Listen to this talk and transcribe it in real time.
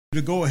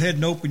To go ahead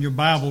and open your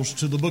Bibles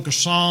to the book of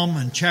Psalm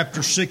and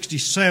chapter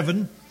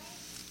 67.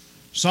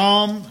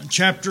 Psalm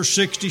chapter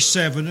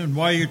 67. And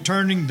while you're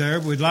turning there,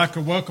 we'd like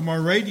to welcome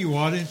our radio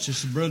audience.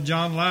 This is Brother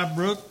John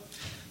Liebrook,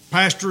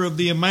 pastor of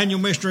the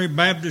Emmanuel Missionary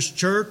Baptist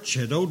Church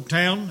at Old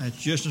Town.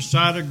 That's just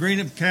inside of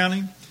Greenup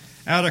County.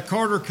 Out of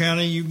Carter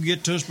County, you can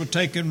get to us by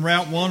taking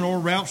Route 1 or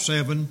Route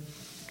 7.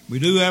 We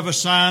do have a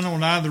sign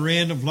on either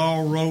end of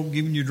Laurel Road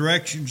giving you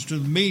directions to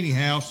the meeting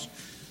house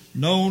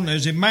known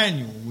as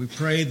Emmanuel. We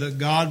pray that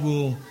God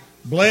will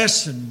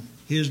bless and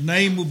His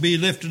name will be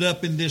lifted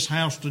up in this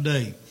house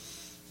today.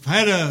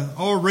 I've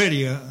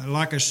had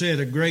like I said,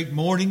 a great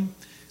morning,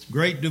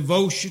 great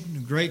devotion,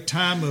 a great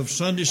time of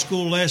Sunday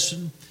school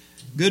lesson,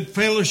 good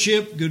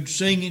fellowship, good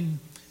singing.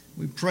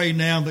 We pray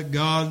now that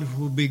God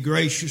will be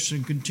gracious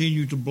and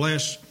continue to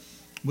bless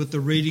with the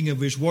reading of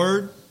His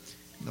Word,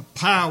 the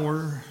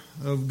power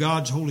of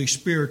God's Holy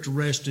Spirit to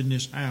rest in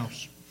this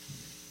house.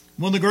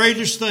 One of the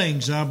greatest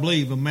things I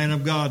believe a man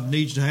of God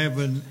needs to have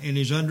in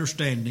his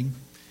understanding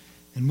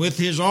and with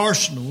his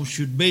arsenal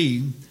should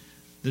be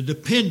the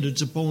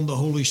dependence upon the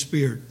Holy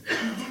Spirit.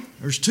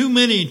 There's too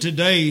many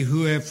today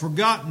who have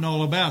forgotten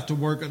all about the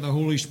work of the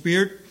Holy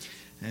Spirit.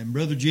 And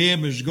Brother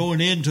Jim is going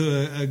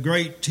into a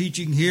great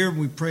teaching here.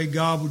 We pray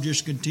God will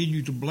just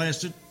continue to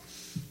bless it.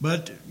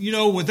 But,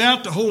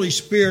 without the Holy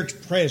Spirit's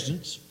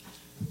presence,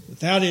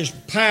 without His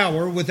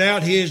power,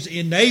 without His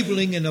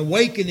enabling and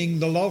awakening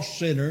the lost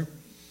sinner,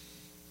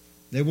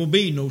 there will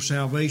be no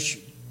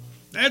salvation.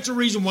 That's the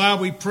reason why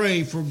we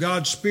pray for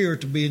God's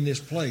Spirit to be in this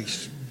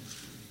place.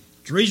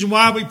 It's the reason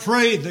why we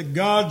pray that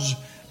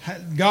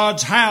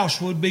God's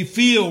house would be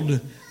filled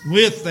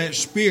with that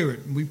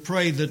Spirit. We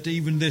pray that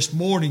even this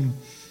morning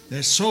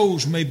that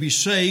souls may be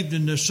saved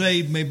and the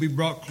saved may be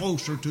brought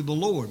closer to the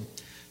Lord.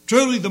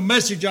 Truly, the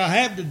message I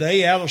have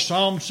today out of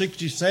Psalm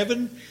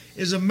 67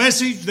 is a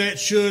message that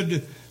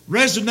should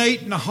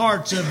resonate in the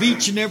hearts of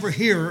each and every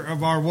hearer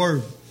of our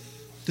word.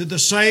 To the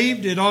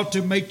saved, it ought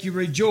to make you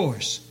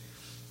rejoice.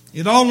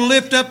 It ought to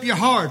lift up your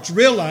hearts,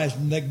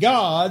 realizing that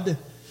God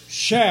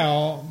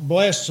shall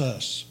bless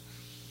us.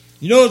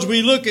 As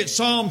we look at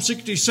Psalm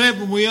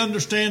 67, we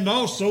understand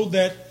also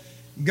that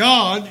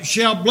God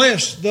shall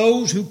bless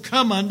those who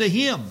come unto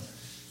Him.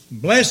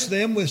 Bless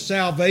them with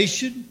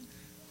salvation.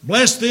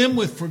 Bless them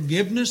with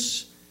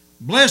forgiveness.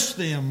 Bless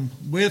them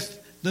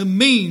with the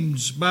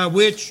means by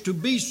which to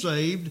be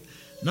saved.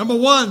 Number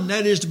one,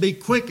 that is to be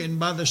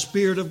quickened by the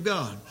Spirit of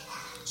God.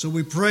 So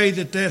we pray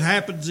that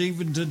happens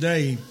even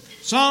today.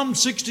 Psalm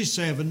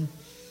 67,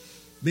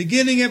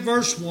 beginning at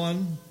verse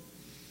 1,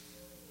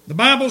 the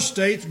Bible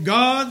states,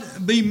 God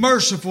be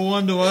merciful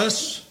unto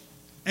us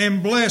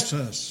and bless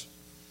us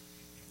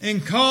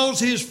and cause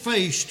His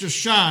face to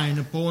shine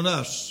upon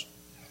us.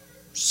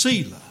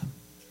 Selah.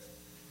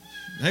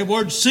 That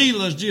word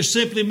Selah just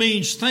simply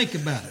means think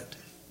about it.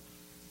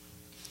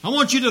 I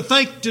want you to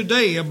think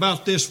today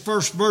about this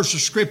first verse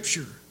of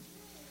Scripture.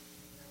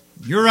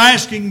 You're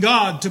asking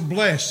God to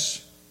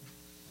bless.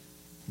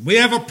 We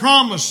have a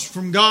promise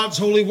from God's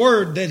holy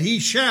word that He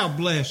shall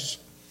bless.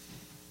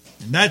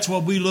 And that's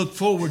what we look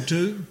forward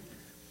to.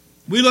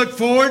 We look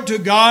forward to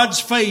God's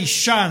face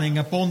shining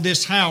upon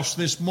this house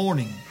this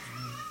morning.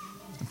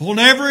 Upon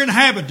every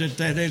inhabitant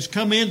that has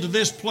come into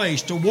this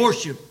place to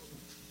worship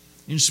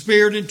in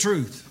spirit and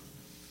truth.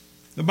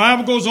 The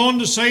Bible goes on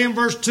to say in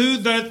verse 2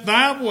 that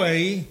Thy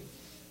way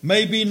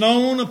may be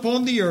known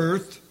upon the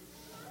earth,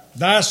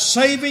 Thy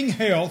saving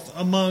health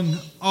among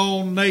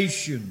all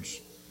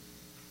nations.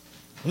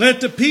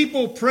 Let the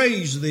people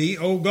praise Thee,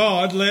 O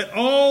God. Let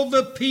all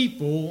the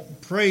people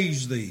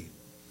praise Thee.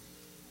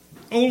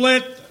 O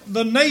let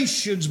the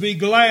nations be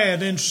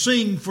glad and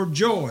sing for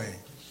joy.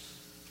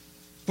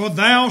 For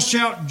Thou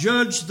shalt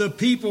judge the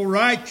people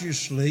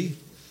righteously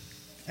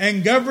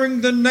and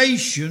govern the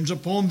nations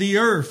upon the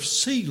earth.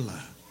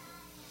 Selah.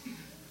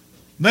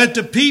 Let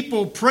the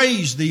people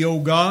praise Thee, O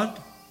God.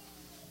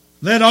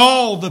 Let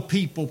all the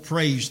people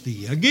praise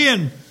Thee.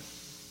 Again,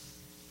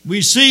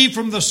 we see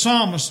from the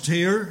psalmist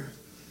here,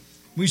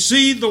 we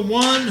see the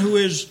one who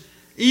is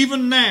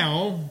even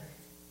now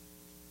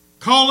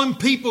calling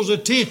people's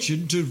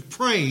attention to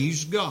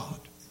praise God.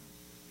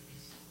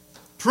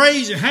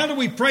 Praise Him. How do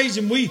we praise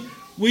Him?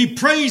 We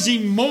praise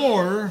Him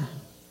more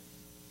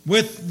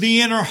with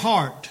the inner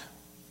heart,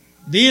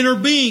 the inner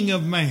being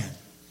of man,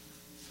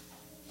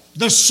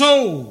 the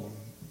soul,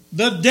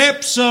 the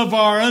depths of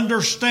our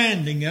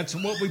understanding. That's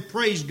what we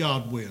praise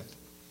God with.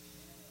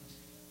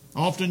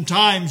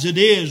 Oftentimes it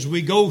is.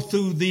 We go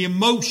through the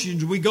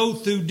emotions. We go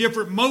through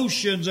different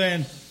motions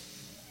and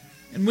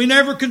we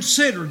never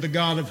consider the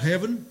God of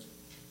heaven.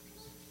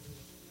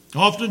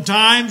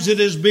 Oftentimes it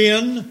has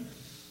been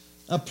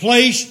a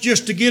place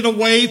just to get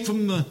away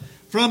from the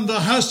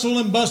hustle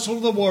and bustle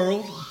of the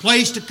world. A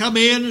place to come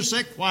in and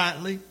sit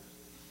quietly.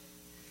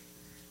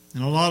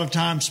 And a lot of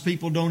times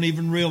people don't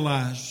even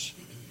realize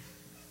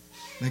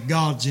that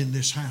God's in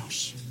this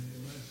house.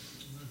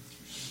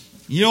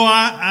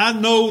 I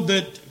know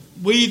that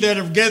we that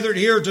have gathered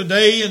here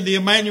today in the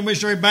Emmanuel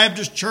Missionary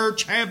Baptist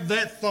Church have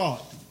that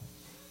thought.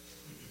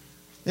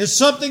 It's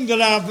something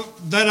that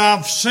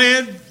I've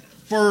said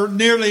for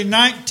nearly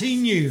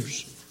 19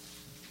 years.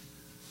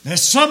 That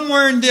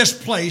somewhere in this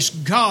place,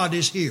 God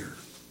is here.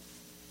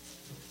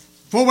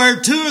 For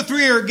where 2 or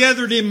 3 are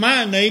gathered in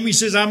my name, He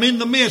says, I'm in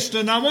the midst.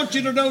 And I want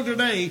you to know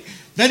today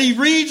that He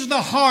reads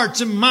the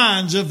hearts and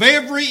minds of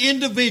every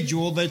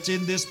individual that's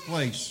in this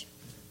place.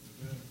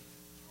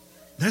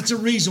 That's a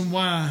reason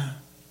why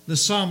the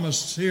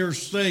psalmist here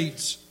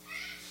states,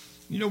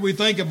 you know, we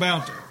think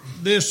about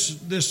this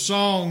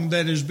song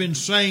that has been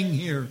sang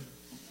here.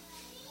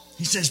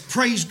 He says,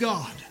 praise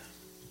God.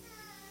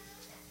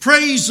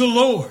 Praise the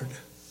Lord.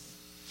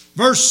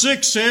 Verse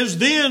 6 says,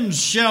 then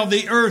shall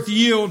the earth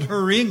yield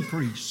her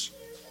increase.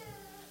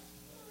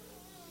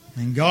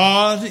 And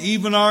God,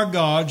 even our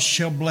God,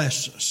 shall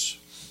bless us.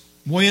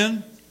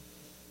 When?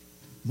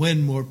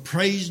 When we're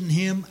praising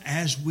Him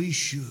as we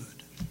should.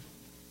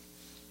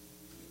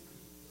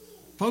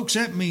 Folks,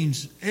 that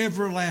means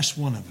every last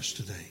one of us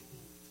today.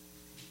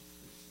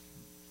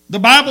 The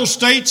Bible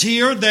states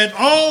here that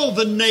all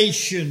the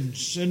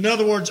nations, in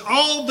other words,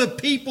 all the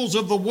peoples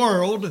of the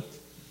world,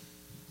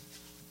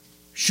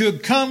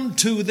 should come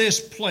to this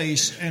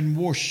place and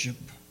worship.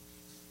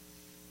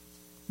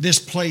 This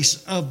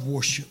place of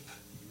worship.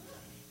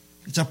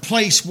 It's a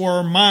place where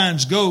our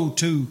minds go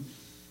to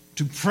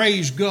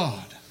praise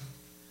God.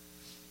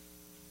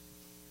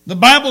 The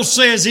Bible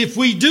says if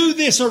we do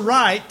this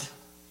aright,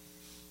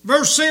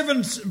 verse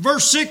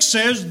 6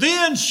 says,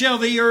 then shall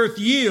the earth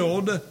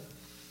yield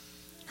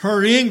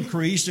her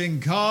increase,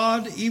 and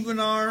God, even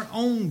our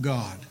own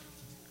God,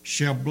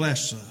 shall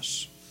bless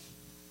us.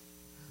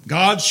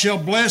 God shall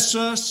bless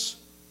us,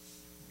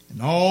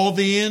 and all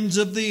the ends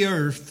of the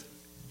earth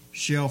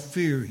shall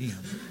fear Him.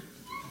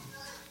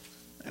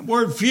 That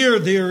word fear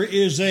there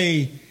is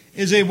a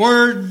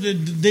word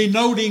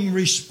denoting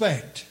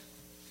respect.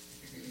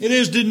 It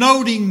is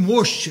denoting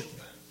worship.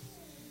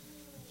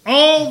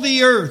 All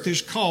the earth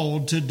is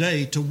called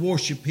today to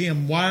worship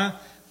Him. Why?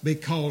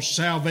 Because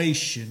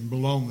salvation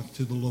belongeth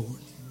to the Lord.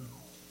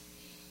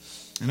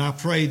 And I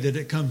pray that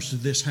it comes to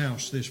this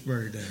house this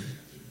very day.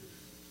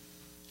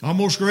 Our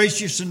most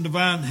gracious and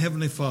divine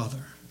Heavenly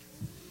Father,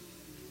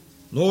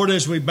 Lord,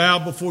 as we bow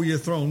before Your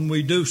throne,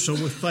 we do so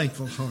with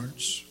thankful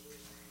hearts.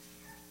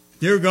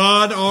 Dear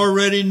God,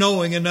 already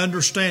knowing and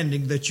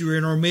understanding that You're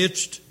in our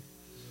midst,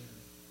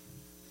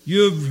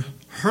 You've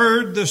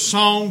heard the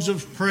songs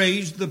of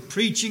praise, the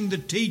preaching, the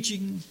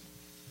teaching,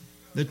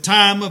 the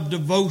time of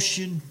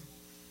devotion.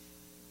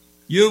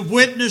 You've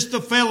witnessed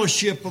the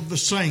fellowship of the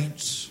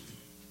saints.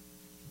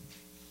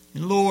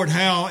 And Lord,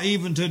 how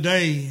even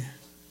today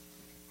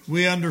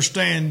we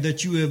understand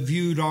that You have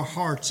viewed our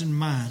hearts and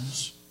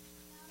minds.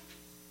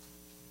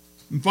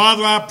 And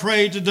Father, I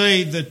pray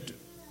today that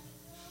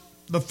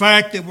the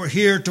fact that we're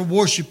here to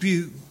worship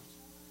You,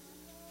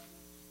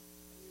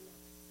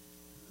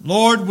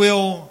 Lord,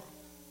 will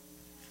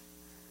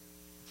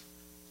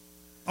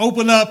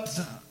open up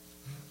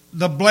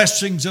the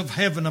blessings of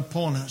heaven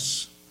upon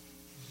us.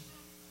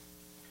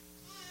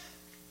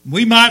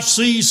 We might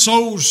see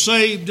souls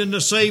saved and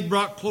the saved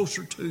brought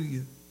closer to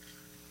You.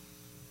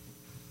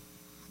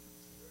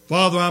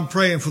 Father, I'm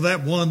praying for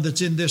that one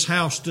that's in this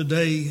house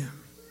today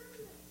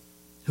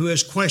who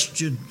has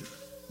questioned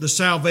the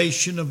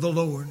salvation of the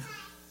Lord.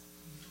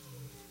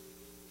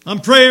 I'm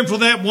praying for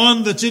that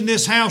one that's in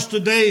this house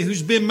today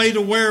who's been made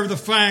aware of the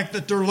fact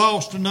that they're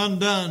lost and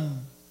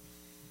undone.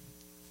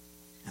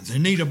 And they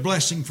need a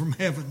blessing from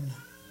heaven.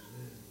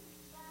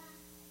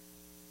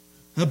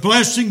 A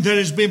blessing that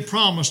has been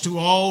promised to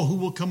all who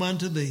will come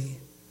unto Thee.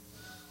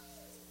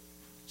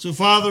 So,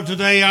 Father,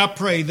 today I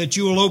pray that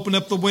You will open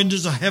up the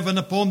windows of heaven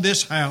upon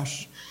this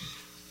house.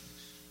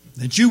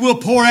 That You will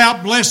pour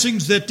out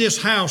blessings that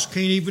this house can't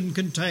even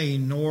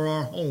contain, nor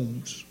our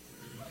homes.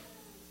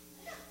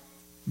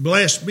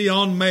 Bless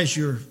beyond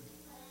measure.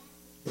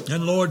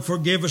 And Lord,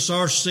 forgive us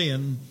our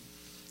sin.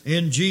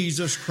 In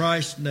Jesus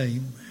Christ's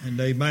name, and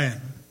amen.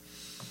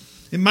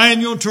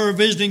 Emmanuel, to our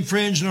visiting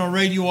friends and our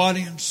radio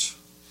audience,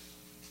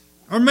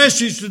 our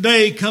message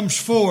today comes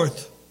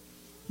forth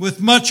with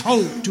much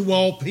hope to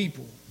all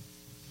people.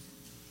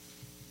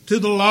 To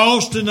the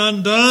lost and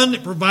undone,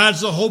 it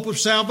provides the hope of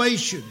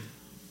salvation.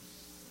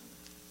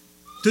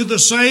 To the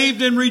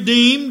saved and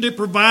redeemed, it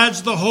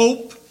provides the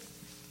hope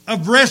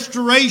of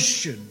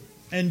restoration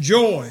and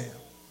joy.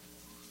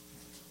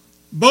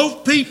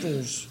 Both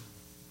peoples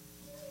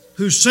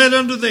who sit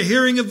under the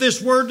hearing of this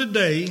word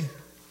today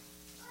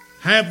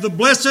have the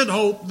blessed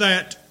hope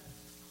that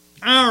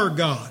our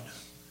God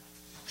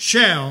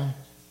shall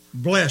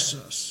bless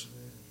us.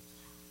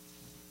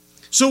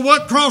 So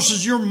what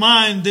crosses your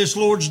mind this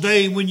Lord's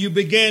Day when you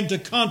begin to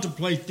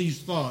contemplate these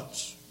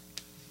thoughts?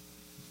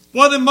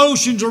 What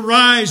emotions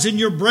arise in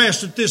your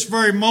breast at this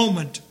very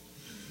moment?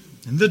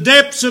 In the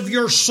depths of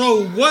your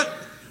soul, what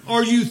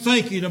are you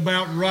thinking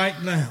about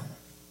right now?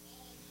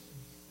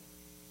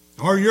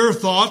 Are your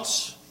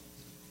thoughts,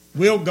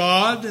 will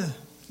God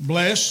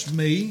bless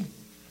me?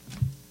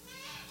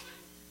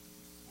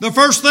 The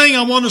first thing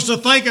I want us to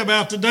think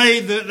about today,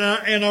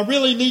 and I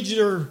really need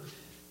you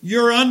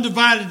your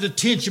undivided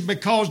attention,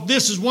 because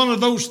this is one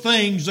of those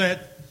things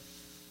that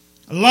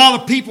a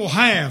lot of people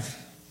have,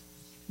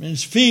 and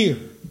it's fear.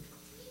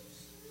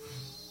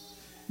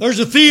 There's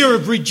a fear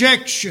of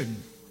rejection.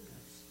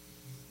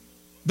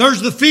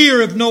 There's the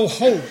fear of no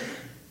hope.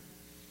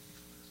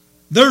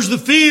 There's the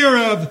fear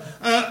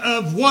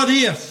of what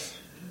if.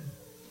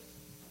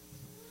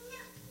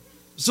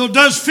 So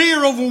does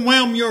fear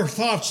overwhelm your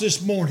thoughts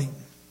this morning?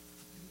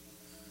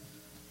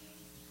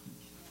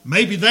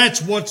 Maybe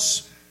that's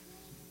what's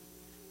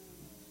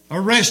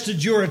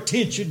arrested your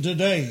attention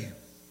today.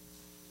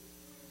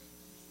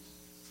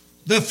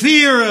 The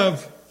fear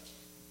of,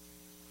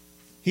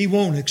 he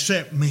won't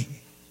accept me.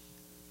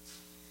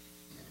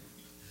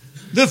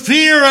 The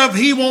fear of,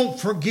 he won't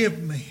forgive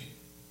me.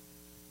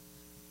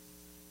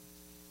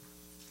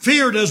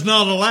 Fear does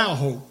not allow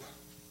hope.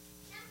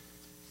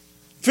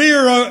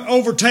 Fear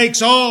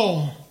overtakes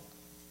all.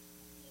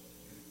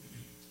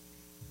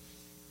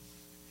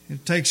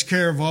 It takes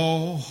care of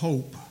all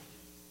hope.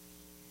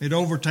 It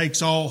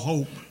overtakes all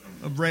hope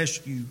of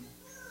rescue.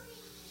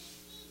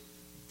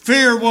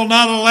 Fear will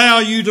not allow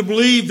you to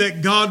believe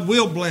that God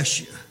will bless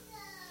you.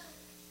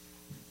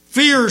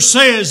 Fear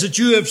says that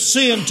you have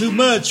sinned too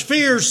much.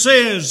 Fear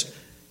says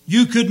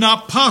you could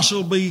not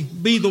possibly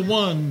be the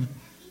one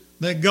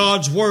that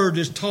God's Word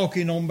is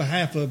talking on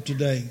behalf of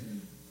today.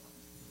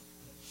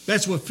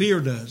 That's what fear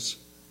does.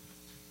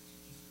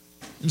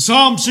 In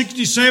Psalm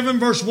 67,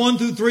 verse 1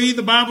 through 3,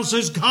 the Bible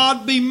says,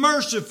 God be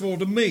merciful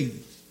to me,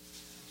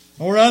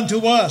 or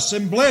unto us,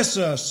 and bless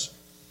us,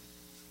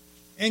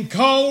 and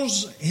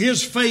cause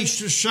His face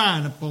to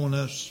shine upon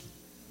us.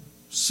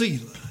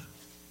 Selah.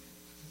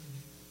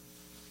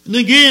 And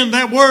again,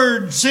 that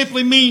word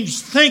simply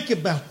means think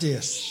about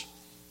this.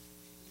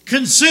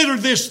 Consider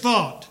this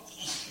thought,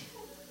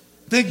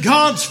 that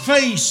God's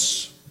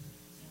face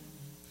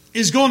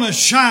is going to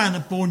shine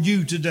upon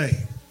you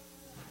today.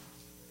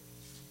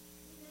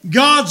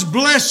 God's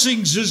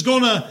blessings is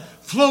going to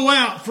flow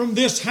out from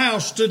this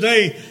house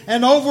today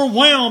and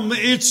overwhelm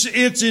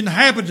its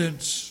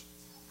inhabitants.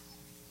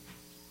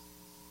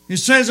 It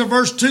says in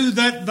verse 2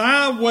 that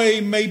thy way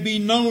may be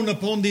known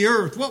upon the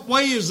earth. What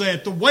way is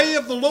that? The way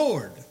of the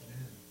Lord.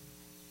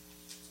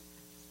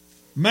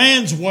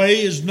 Man's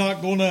way is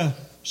not going to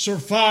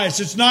suffice.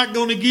 It's not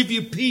going to give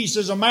you peace.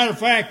 As a matter of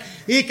fact,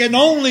 it can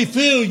only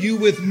fill you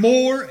with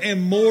more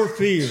and more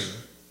fear.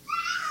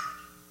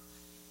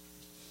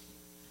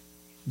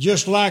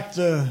 Just like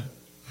the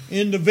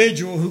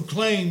individual who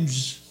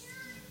claims,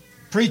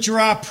 preacher,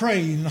 I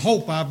pray and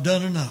hope I've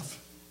done enough.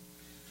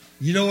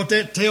 You know what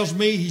that tells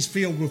me? He's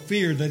filled with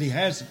fear that he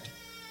hasn't.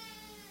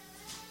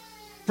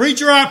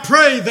 Preacher, I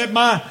pray that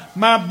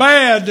my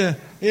bad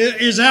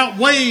is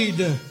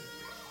outweighed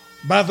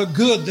by the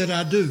good that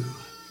I do.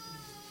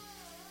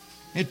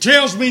 It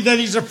tells me that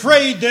he's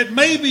afraid that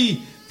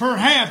maybe,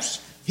 perhaps,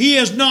 he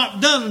has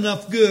not done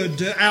enough good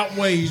to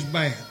outweigh his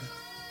bad.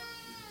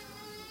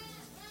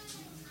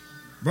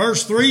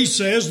 Verse 3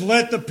 says,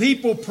 let the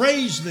people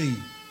praise thee.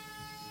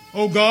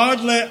 O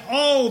God, let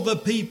all the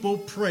people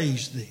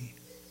praise thee.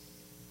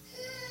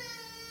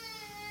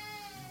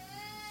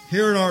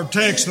 Here in our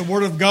text, the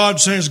Word of God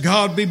says,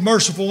 God be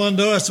merciful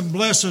unto us and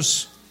bless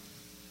us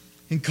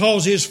and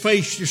cause His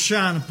face to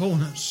shine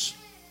upon us.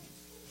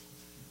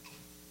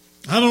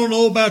 I don't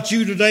know about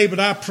you today,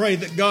 but I pray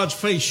that God's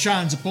face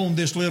shines upon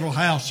this little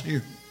house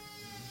here.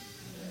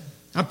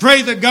 I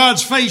pray that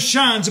God's face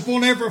shines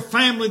upon every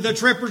family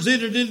that's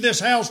represented in this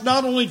house,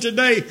 not only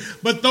today,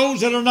 but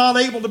those that are not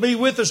able to be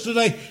with us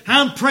today.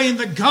 I'm praying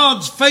that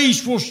God's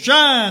face will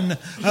shine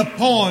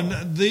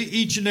upon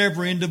each and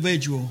every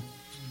individual.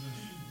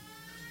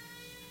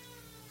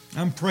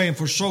 I'm praying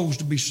for souls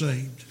to be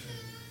saved.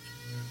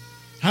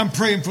 I'm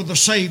praying for the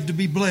saved to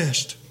be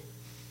blessed.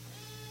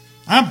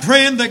 I'm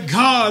praying that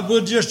God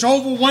will just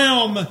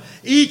overwhelm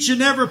each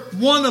and every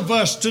one of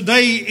us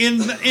today in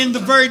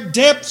the very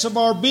depths of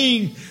our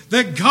being,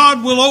 that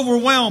God will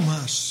overwhelm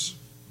us.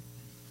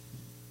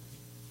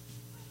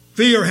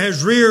 Fear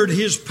has reared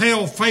his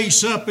pale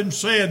face up and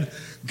said,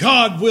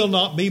 God will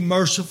not be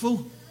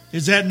merciful.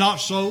 Is that not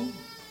so?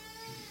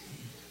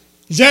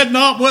 Is that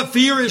not what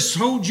fear has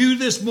told you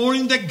this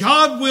morning? That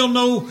God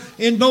will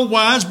in no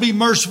wise be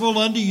merciful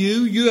unto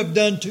you. You have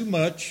done too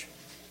much.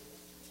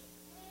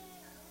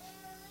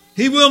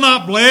 He will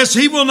not bless.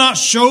 He will not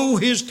show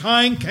His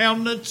kind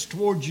countenance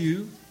towards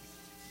you.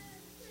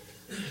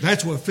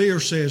 That's what fear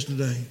says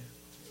today.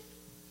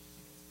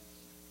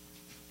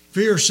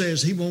 Fear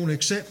says He won't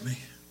accept me.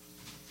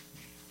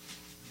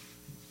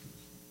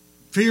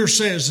 Fear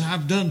says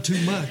I've done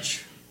too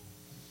much.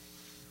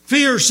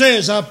 Fear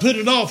says I've put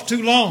it off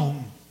too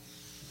long.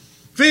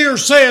 Fear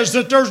says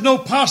that there's no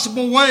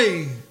possible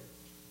way.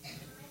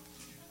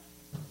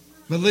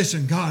 But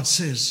listen, God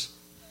says,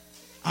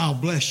 I'll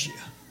bless you.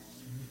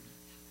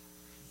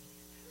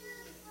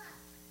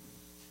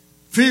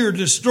 Fear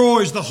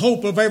destroys the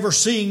hope of ever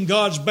seeing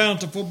God's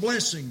bountiful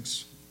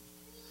blessings.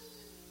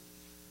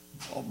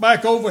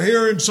 Back over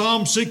here in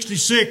Psalm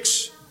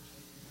 66,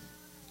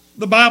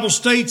 the Bible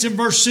states in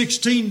verse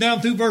 16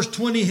 down through verse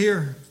 20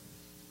 here,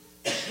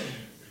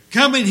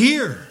 Come in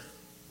here.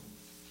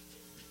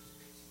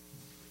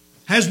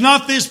 Has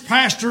not this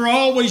pastor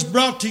always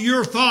brought to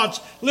your thoughts,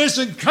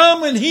 listen,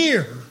 come in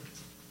here.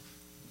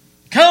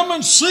 Come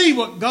and see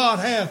what God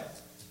hath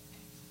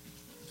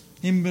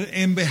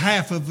in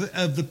behalf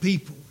of the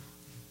people.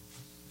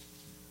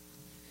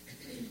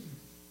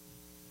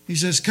 He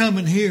says, come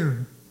and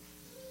hear.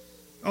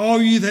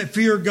 All you that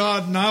fear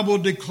God, and I will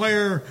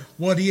declare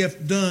what He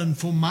hath done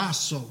for my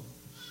soul.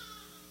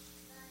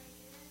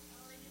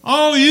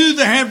 All you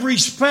that have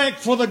respect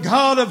for the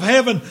God of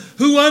heaven,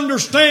 who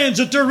understands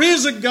that there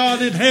is a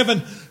God in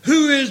heaven,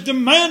 who is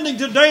demanding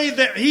today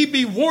that He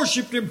be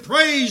worshipped and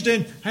praised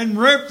and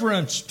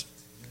reverenced.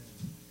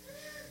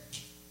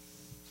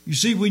 You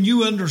see, when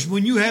you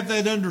have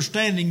that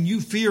understanding, you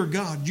fear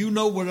God. You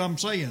know what I'm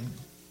saying.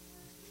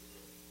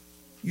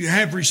 You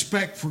have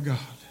respect for God.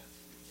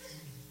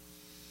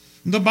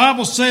 The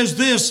Bible says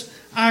this,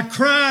 I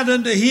cried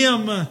unto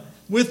Him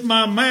with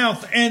my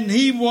mouth, and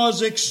He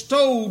was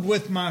extolled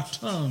with my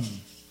tongue.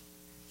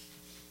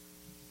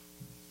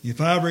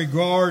 If I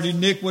regard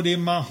iniquity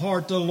in my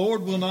heart, the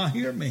Lord will not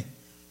hear me.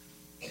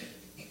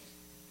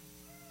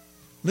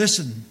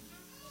 Listen,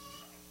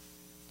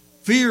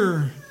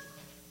 fear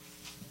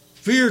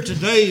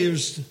today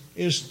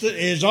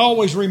is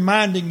always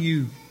reminding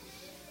you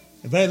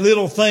of that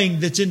little thing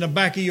that's in the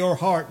back of your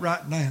heart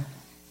right now.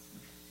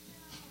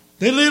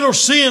 That little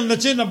sin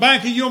that's in the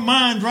back of your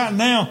mind right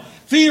now.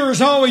 Fear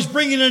is always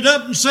bringing it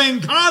up and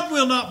saying, God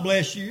will not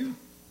bless you.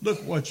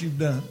 Look what you've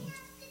done.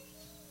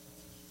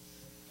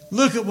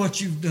 Look at what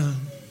you've done.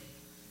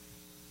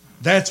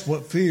 That's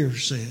what fear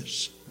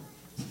says.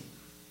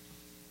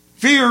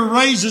 Fear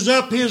raises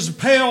up his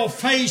pale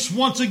face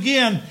once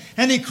again,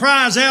 and he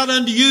cries out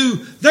unto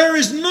you, there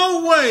is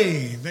no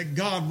way that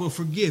God will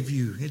forgive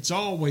you. It's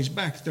always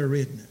back there,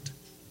 isn't it?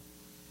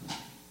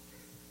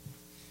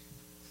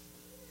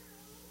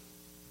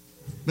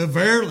 But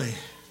verily,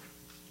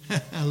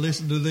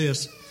 listen to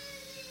this.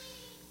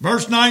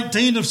 Verse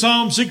 19 of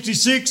Psalm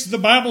 66, the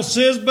Bible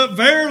says, but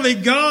verily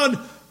God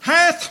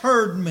hath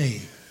heard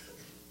me.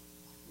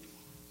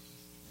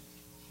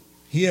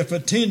 He hath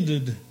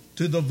attended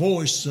to the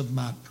voice of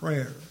my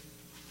prayer.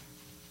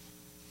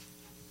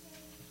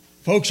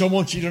 Folks, I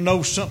want you to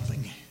know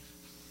something.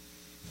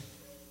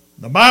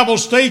 The Bible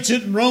states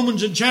it in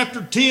Romans in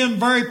chapter 10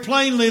 very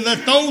plainly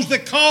that those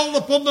that call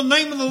upon the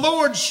name of the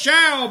Lord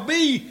shall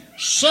be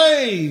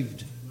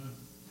saved.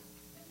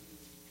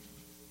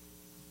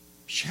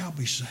 Shall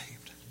be saved.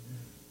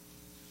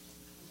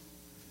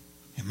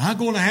 Am I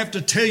going to have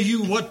to tell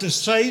you what to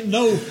say?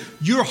 No,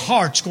 your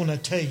heart's going to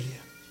tell you.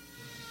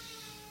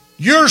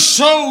 Your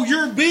soul,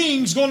 your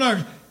being's going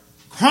to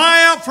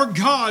cry out for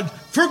God.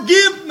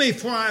 Forgive me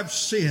for I've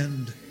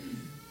sinned.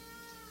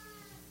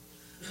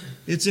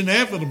 It's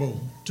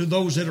inevitable to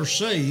those that are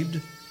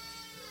saved.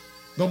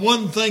 The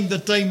one thing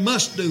that they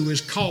must do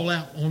is call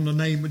out on the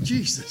name of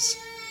Jesus.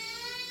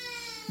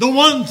 The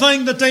one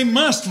thing that they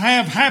must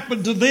have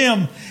happen to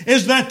them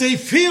is that they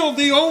feel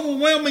the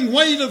overwhelming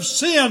weight of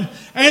sin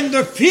and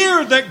the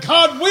fear that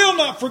God will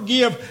not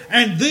forgive.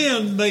 And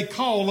then they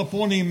call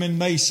upon Him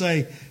and they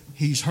say,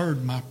 He's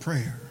heard my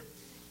prayer.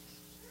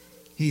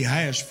 He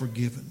has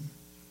forgiven.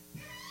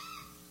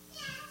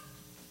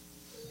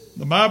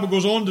 The Bible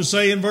goes on to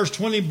say in verse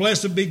 20,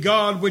 blessed be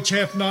God which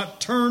hath not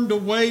turned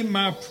away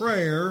my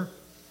prayer,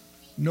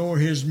 nor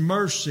His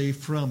mercy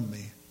from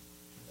me.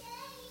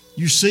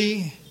 You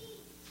see,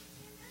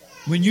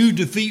 when you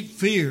defeat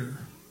fear,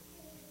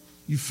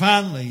 you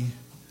finally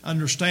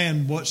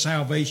understand what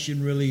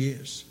salvation really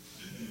is.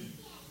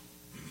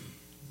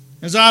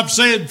 As I've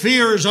said,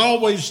 fear has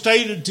always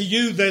stated to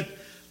you that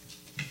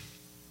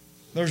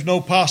there's no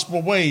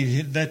possible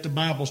way that the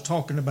Bible's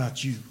talking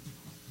about you.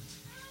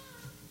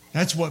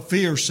 That's what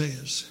fear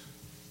says.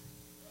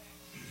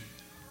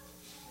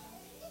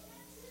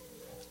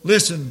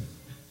 Listen,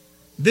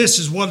 this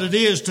is what it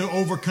is to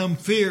overcome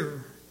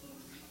fear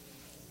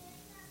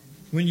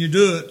when you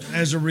do it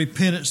as a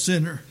repentant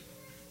sinner.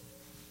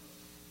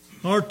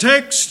 Our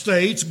text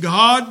states,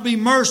 God be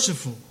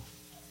merciful.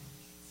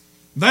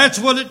 That's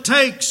what it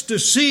takes to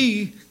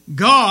see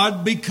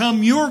God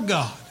become your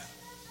God.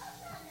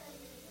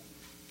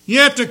 You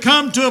have to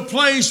come to a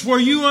place where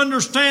you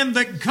understand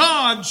that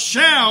God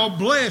shall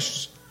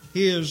bless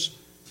His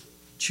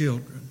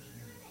children.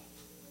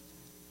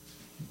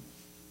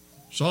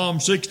 Psalm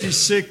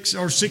 66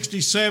 or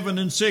 67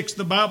 and 6,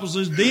 the Bible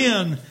says,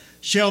 then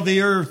shall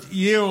the earth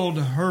yield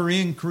her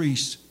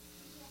increase,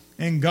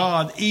 and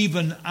God,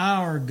 even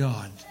our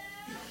God,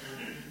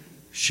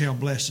 shall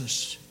bless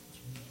us.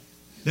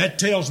 That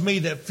tells me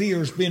that fear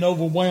has been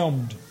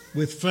overwhelmed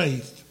with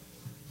faith.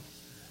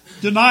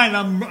 Tonight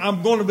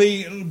I'm going to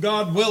be,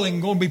 God willing,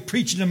 going to be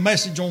preaching a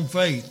message on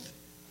faith.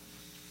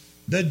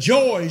 The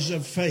joys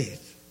of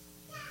faith.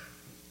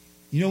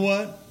 You know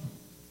what?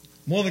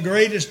 One of the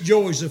greatest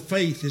joys of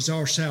faith is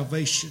our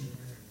salvation.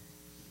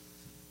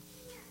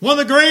 One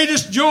of the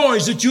greatest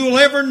joys that you'll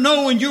ever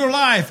know in your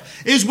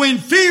life is when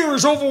fear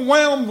is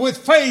overwhelmed with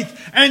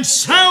faith and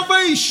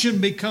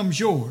salvation becomes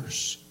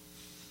yours.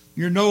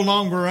 You're no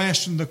longer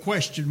asking the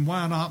question,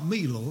 why not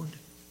me, Lord?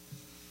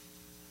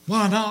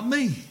 Why not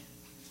me?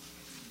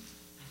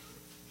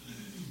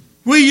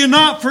 Will you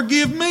not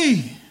forgive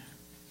me?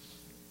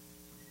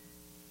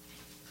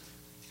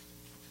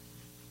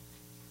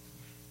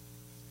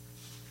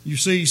 You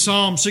see,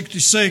 Psalm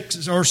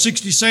 66 or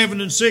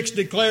 67 and 6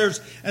 declares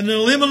an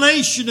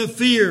elimination of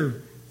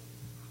fear,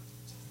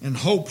 and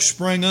hope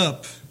sprang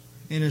up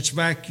in its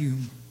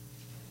vacuum,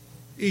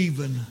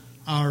 even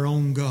our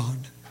own God.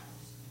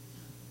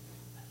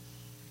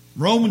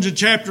 Romans in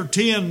chapter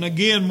 10,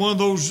 again, one of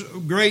those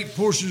great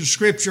portions of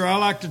Scripture I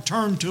like to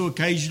turn to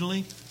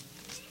occasionally.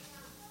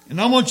 And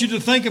I want you to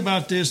think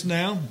about this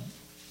now.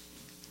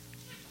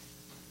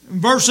 In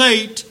verse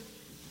 8,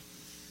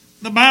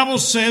 the Bible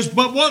says,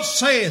 but what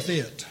saith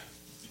it?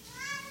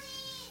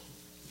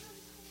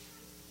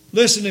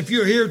 Listen, if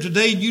you're here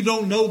today and you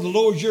don't know the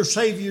Lord as your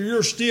Savior,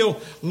 you're still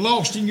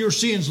lost in your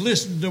sins,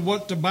 listen to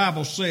what the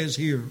Bible says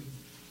here.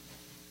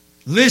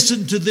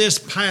 Listen to this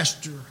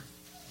pastor.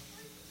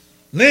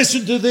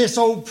 Listen to this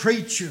old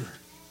preacher.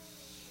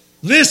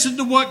 Listen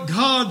to what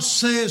God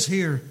says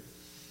here.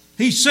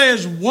 He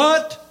says,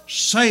 what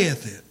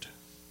saith it?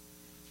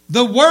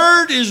 The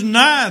word is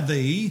nigh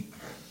thee,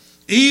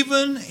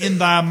 even in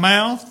thy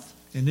mouth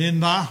and in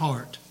thy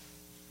heart.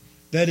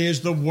 That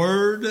is the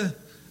word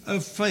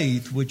of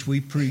faith which we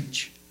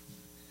preach.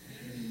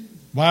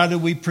 Why do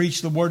we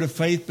preach the word of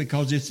faith?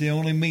 Because it's the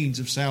only means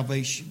of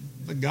salvation,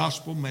 the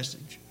gospel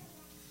message.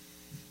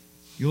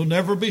 You'll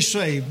never be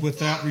saved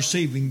without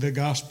receiving the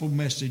gospel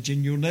message,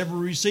 and you'll never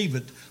receive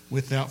it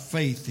without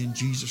faith in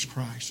Jesus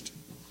Christ.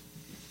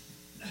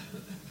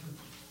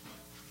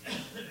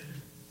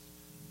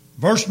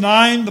 Verse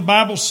 9, the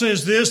Bible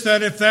says this,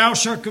 that if thou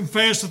shalt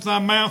confess with thy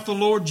mouth the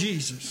Lord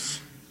Jesus,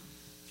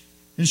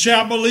 and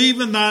shalt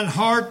believe in thine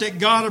heart that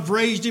God hath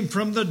raised him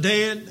from the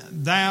dead,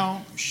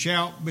 thou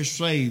shalt be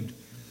saved.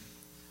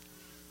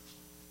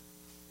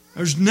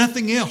 There's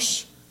nothing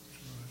else.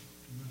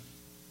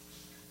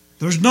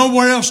 There's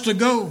nowhere else to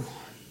go.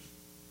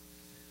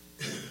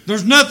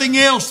 There's nothing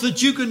else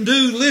that you can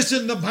do.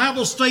 Listen, the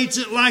Bible states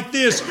it like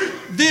this.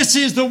 This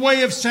is the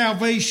way of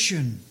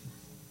salvation.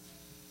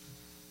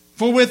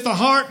 For with the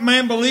heart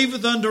man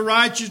believeth unto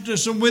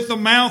righteousness, and with the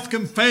mouth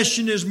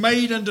confession is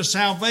made unto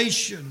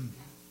salvation.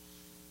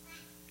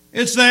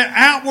 It's that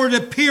outward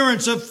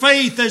appearance of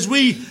faith as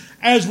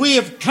we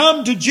have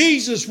come to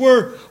Jesus.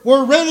 We're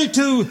ready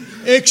to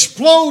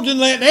explode and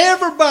let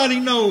everybody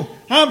know,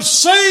 I'm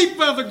saved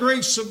by the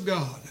grace of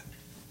God.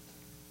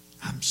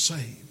 I'm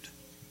saved.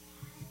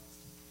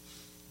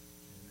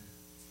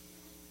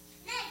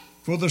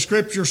 For the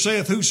Scripture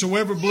saith,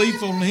 whosoever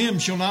believeth on him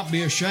shall not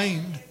be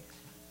ashamed.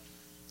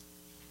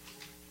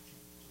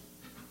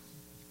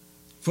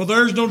 For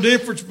there is no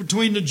difference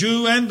between the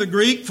Jew and the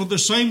Greek, for the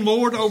same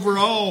Lord over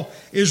all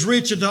is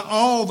rich unto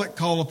all that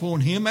call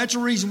upon him. That's the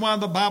reason why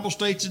the Bible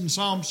states in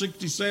Psalm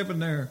 67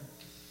 there,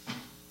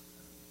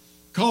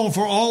 calling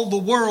for all the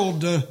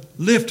world to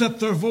lift up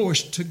their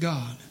voice to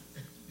God.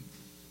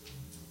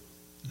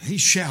 He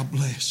shall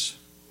bless.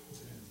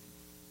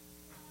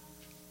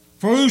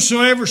 For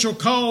whosoever shall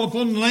call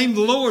upon the name of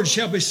the Lord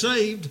shall be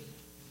saved.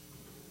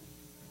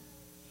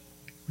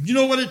 You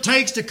know what it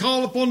takes to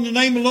call upon the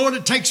name of the Lord?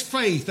 It takes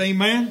faith,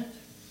 amen?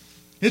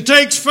 It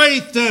takes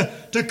faith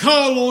to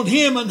call on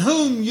Him in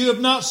whom you have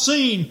not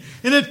seen.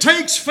 And it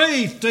takes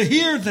faith to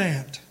hear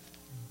that.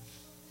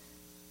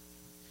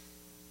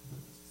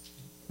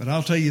 But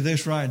I'll tell you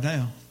this right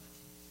now.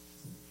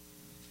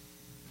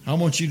 I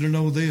want you to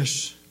know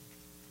this.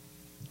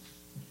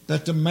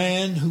 That the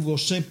man who will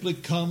simply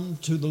come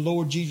to the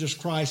Lord Jesus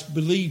Christ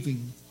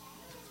believing,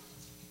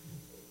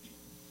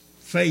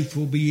 faith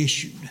will be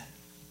issued.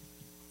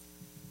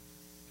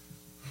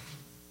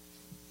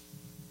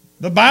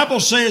 The Bible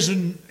says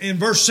in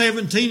verse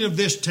 17 of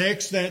this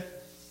text that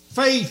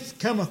faith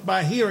cometh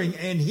by hearing,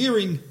 and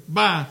hearing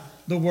by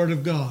the Word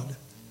of God.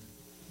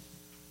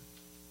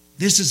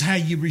 This is how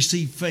you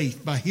receive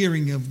faith, by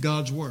hearing of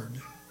God's Word.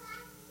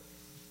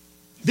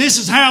 This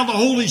is how the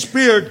Holy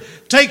Spirit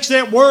takes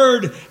that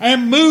Word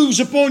and moves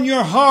upon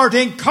your heart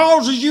and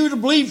causes you to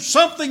believe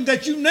something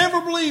that you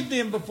never believed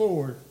in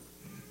before.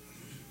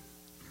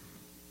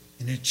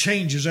 And it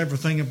changes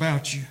everything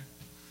about you.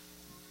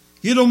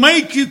 It'll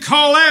make you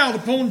call out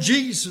upon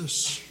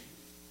Jesus.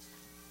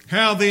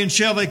 How then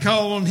shall they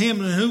call on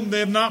Him in whom they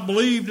have not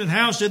believed? And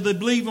how shall they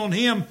believe on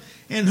Him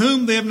in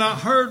whom they have not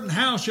heard? And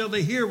how shall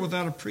they hear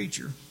without a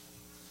preacher?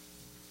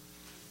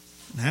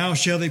 And how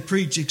shall they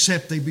preach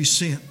except they be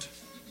sent?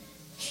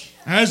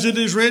 As it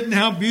is written,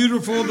 how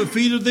beautiful are the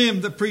feet of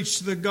them that preach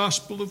the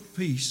gospel of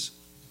peace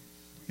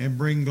and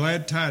bring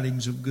glad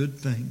tidings of good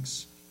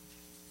things.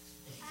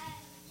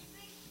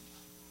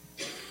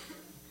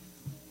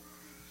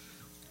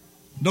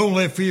 Don't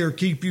let fear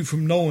keep you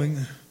from knowing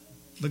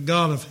the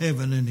God of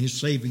heaven and His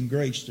saving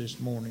grace this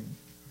morning.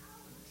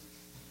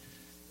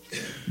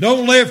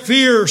 Don't let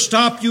fear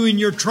stop you in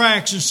your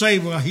tracks and say,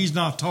 well, He's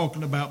not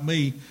talking about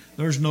me.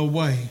 There's no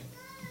way.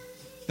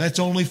 That's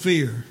only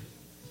fear.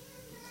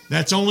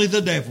 That's only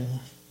the devil.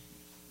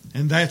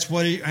 And that's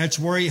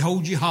where he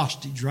holds you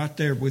hostage, right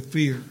there with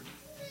fear.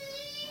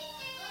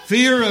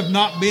 Fear of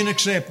not being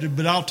accepted.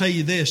 But I'll tell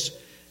you this.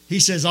 He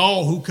says,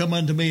 all who come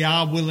unto me,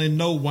 I will in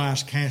no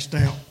wise cast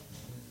out.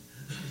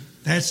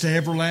 That's to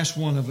every last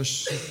one of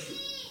us.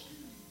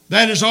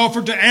 That is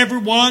offered to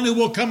everyone who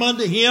will come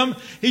unto him.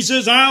 He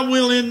says, I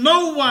will in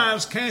no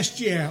wise cast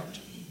you out.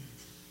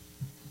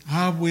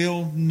 I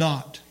will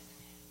not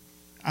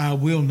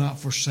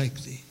forsake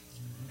thee.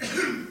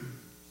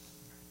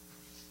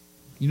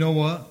 You know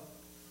what?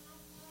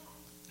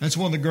 That's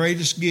one of the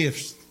greatest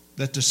gifts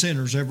that the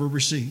sinner's ever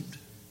received.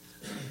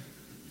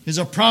 Is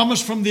a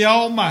promise from the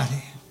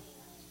Almighty.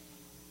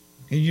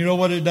 And you know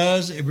what it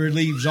does? It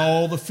relieves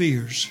all the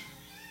fears.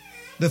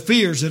 The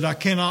fears that I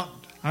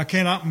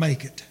cannot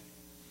make it.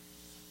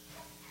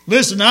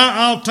 Listen,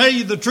 I'll tell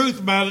you the truth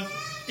about it.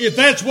 If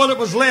that's what it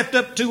was left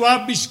up to,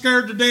 I'd be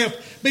scared to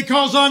death.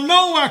 Because I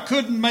know I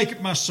couldn't make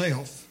it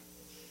myself.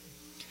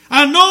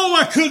 I know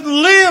I couldn't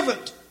live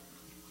it.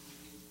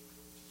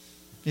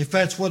 If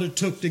that's what it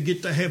took to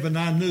get to heaven,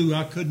 I knew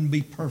I couldn't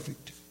be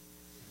perfect.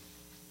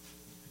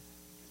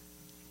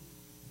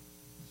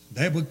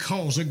 That would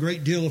cause a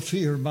great deal of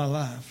fear in my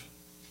life.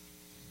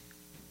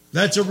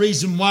 That's a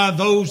reason why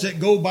those that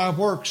go by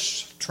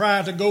works,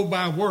 try to go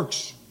by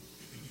works,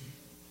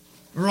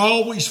 are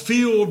always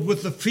filled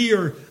with the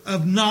fear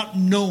of not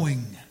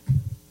knowing.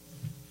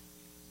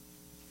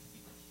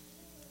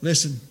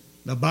 Listen,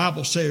 the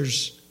Bible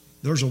says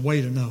there's a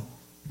way to know.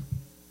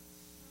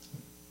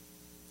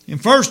 In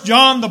 1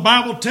 John, the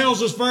Bible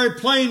tells us very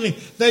plainly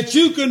that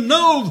you can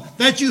know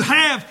that you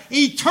have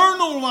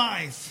eternal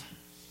life.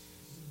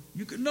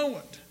 You can know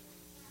it.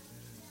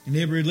 And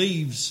it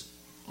relieves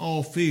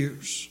all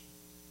fears.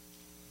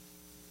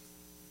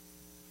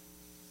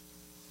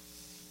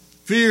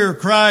 Fear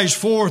cries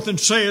forth and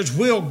says,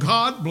 will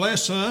God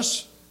bless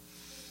us?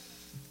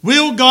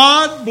 Will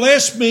God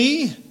bless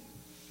me?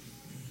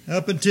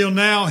 Up until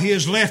now, He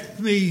has left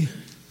me.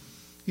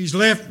 He's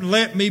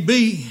let me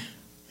be.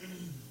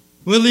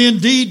 Will He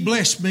indeed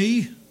bless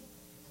me?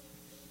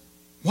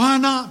 Why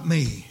not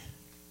me?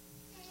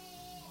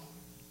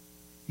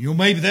 You know,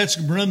 maybe that's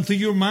run through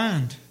your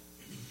mind.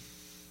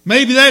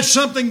 Maybe that's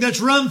something that's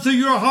run through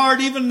your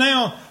heart even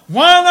now.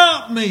 Why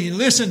not me?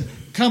 Listen,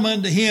 come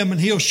unto Him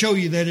and He'll show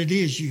you that it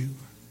is you.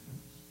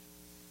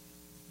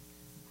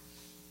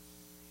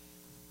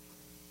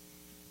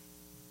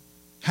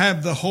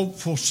 Have the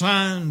hopeful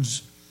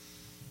signs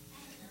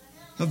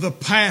of the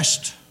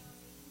past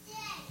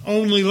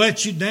only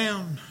let you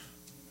down?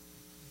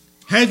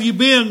 Have you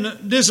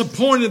been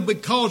disappointed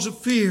because of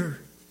fear?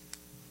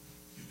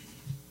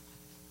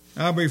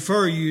 I'll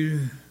refer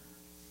you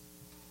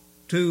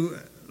to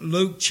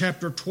Luke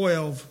chapter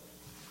 12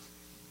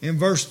 in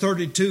verse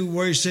 32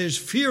 where He says,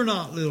 fear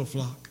not, little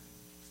flock.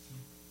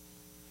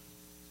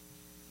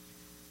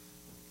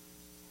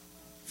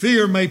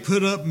 Fear may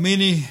put up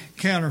many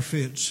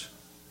counterfeits.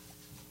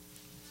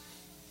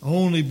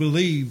 Only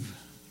believe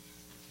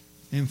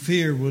and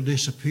fear will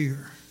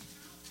disappear.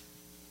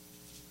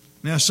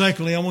 Now,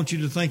 secondly, I want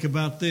you to think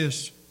about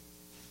this.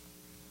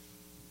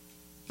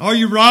 Are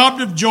you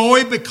robbed of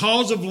joy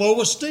because of low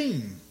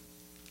esteem?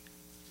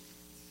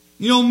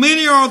 You know,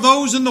 many are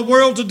those in the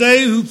world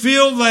today who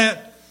feel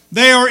that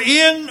they are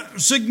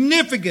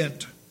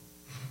insignificant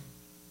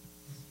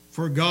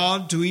for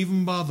God to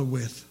even bother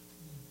with.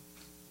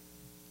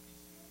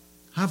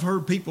 I've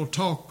heard people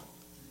talk,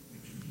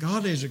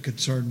 God isn't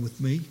concerned with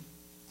me.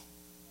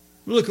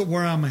 Look at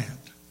where I'm at.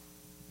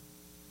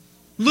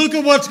 Look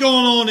at what's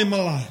going on in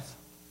my life.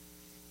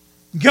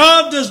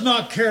 God does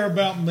not care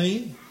about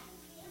me.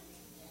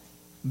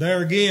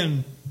 There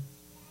again,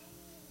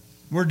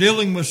 we're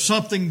dealing with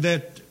something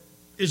that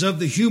is of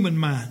the human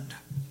mind.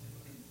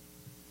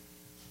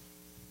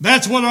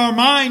 That's what our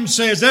mind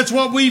says. That's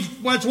what we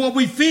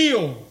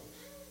feel.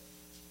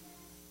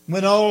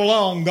 When all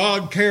along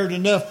God cared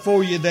enough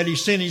for you that He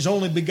sent His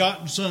only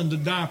begotten Son to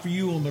die for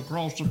you on the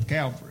cross of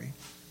Calvary.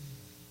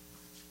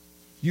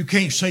 You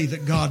can't say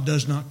that God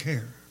does not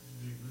care.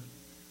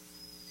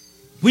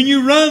 When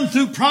you run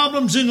through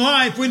problems in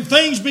life, when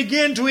things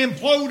begin to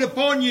implode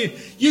upon you,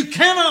 you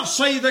cannot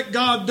say that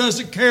God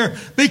doesn't care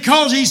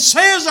because He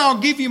says, I'll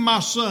give you my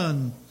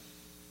Son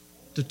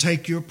to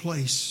take your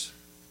place.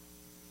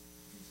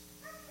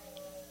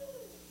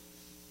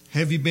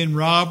 Have you been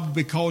robbed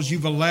because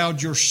you've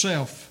allowed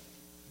yourself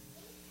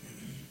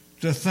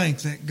to think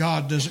that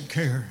God doesn't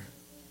care?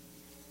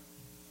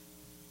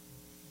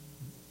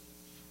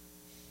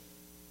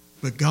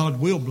 But God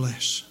will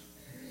bless.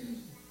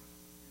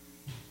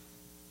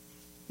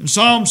 In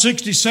Psalm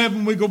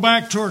 67, we go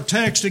back to our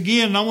text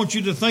again, and I want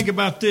you to think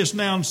about this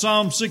now in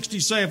Psalm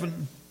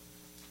 67.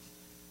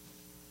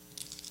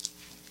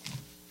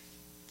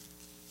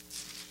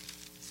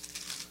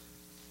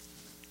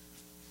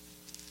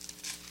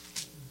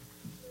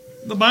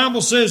 The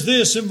Bible says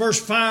this in verse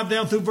 5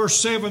 down through verse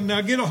 7.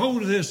 Now get a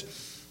hold of this.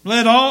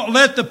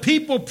 Let the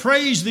people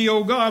praise Thee,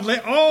 O God.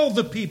 Let all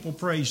the people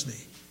praise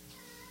Thee.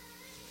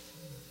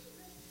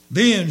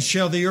 Then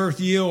shall the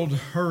earth yield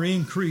her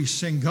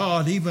increase, and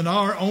God, even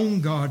our own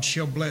God,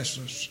 shall bless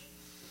us.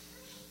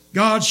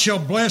 God shall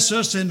bless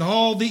us, and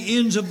all the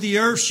ends of the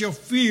earth shall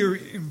fear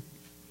Him.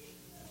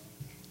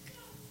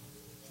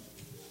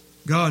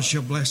 God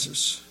shall bless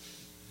us,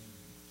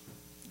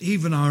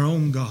 even our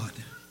own God.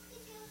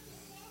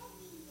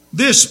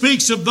 This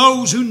speaks of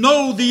those who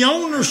know the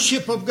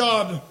ownership of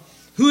God,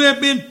 who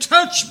have been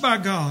touched by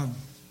God.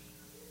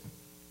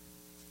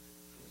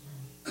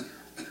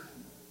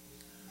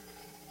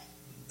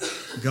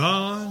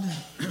 God,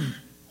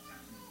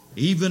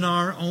 even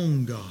our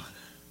own God.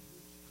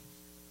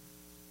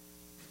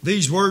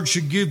 These words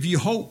should give you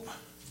hope.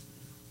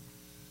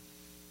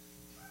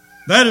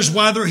 That is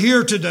why they're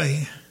here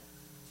today.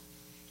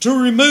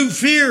 To remove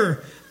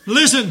fear.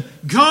 Listen,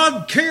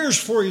 God cares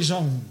for His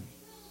own.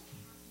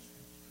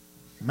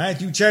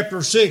 Matthew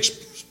chapter 6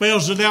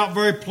 spells it out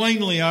very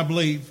plainly, I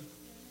believe.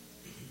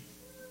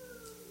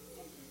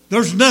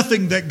 There's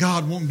nothing that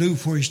God won't do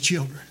for His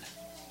children.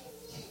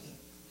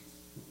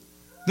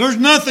 There's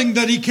nothing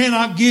that He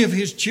cannot give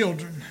His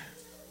children.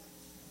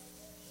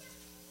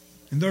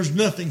 And there's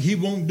nothing He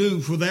won't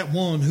do for that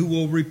one who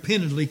will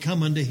repentantly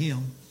come unto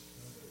Him.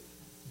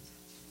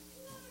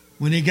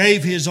 When He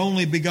gave His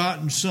only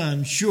begotten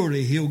Son,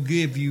 surely He'll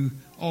give you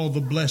all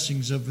the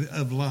blessings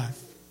of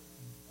life.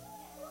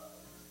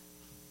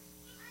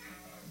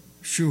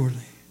 Surely.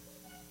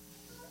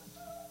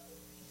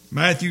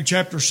 Matthew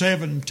chapter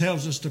 7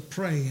 tells us to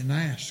pray and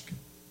ask.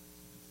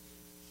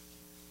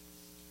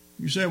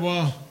 You say,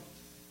 well,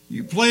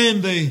 you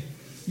playing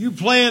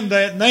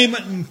that name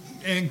it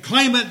and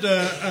claim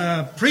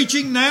it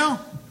preaching now?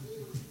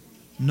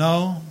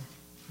 No.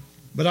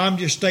 But I'm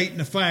just stating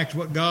the fact,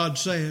 what God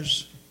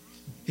says.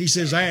 He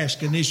says,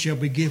 ask and it shall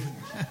be given.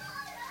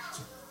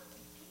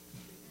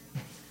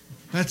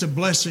 That's a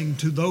blessing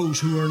to those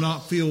who are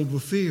not filled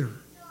with fear.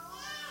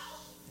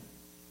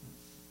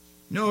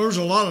 You know, there's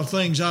a lot of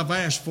things I've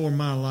asked for in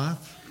my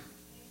life.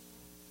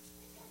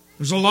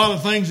 There's a lot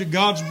of things that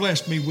God's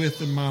blessed me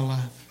with in my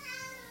life.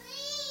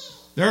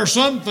 There are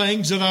some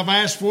things that I've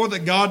asked for that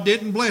God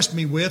didn't bless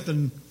me with,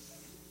 and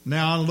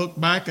now I look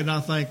back and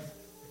I think,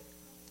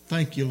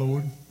 thank you,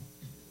 Lord.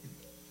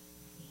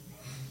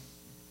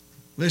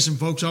 Listen,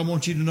 folks, I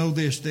want you to know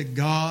this, that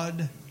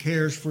God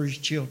cares for His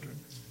children.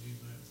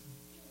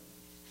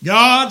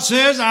 God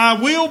says, I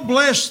will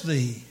bless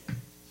thee.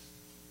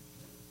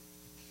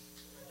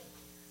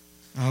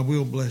 I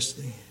will bless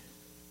thee.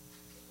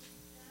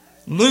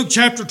 Luke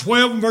chapter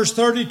 12 and verse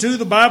 32,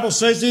 the Bible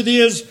says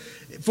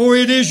for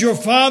it is your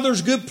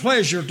Father's good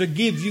pleasure to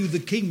give you the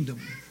kingdom.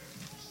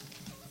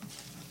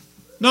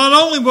 Not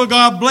only will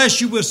God bless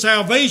you with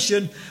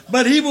salvation,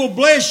 but He will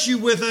bless you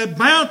with a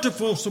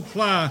bountiful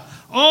supply,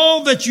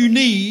 all that you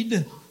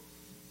need,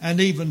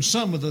 and even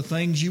some of the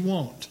things you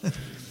want.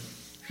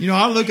 You know,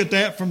 I look at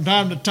that from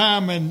time to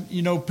time, and,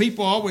 you know,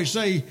 people always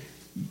say,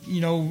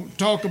 you know,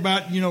 talk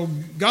about, you know,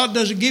 God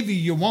doesn't give you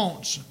your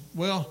wants.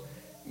 Well,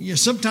 yeah,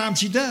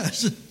 sometimes He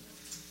does.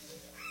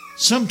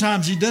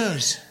 Sometimes He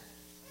does.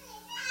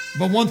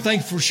 But one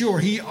thing for sure,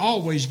 He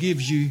always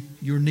gives you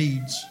your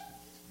needs.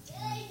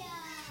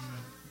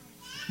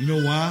 You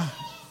know why?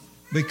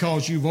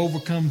 Because you've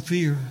overcome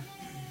fear.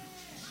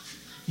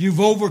 You've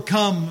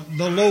overcome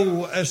the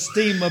low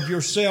esteem of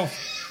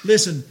yourself.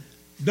 Listen,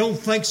 don't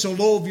think so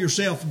low of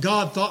yourself.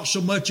 God thought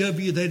so much of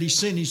you that He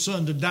sent His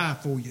Son to die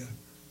for you.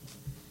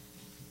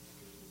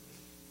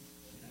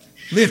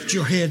 Lift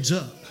your heads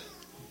up.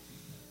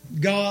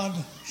 God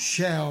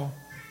shall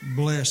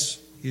bless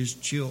His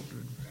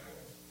children.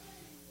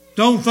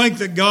 Don't think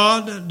that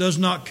God does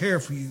not care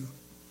for you.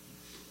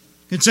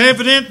 It's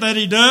evident that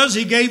He does.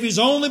 He gave His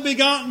only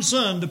begotten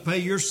Son to pay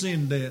your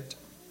sin debt.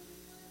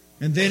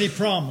 And then He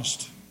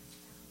promised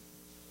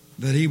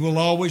that He will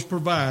always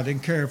provide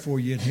and care for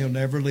you, and He'll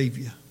never leave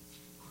you.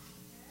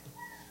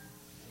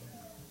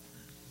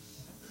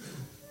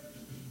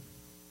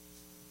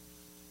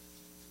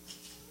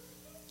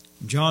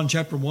 John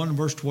chapter 1 and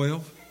verse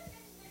 12.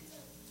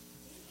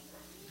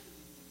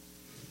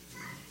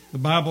 The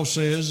Bible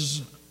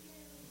says,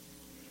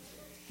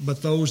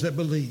 but those that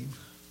believe.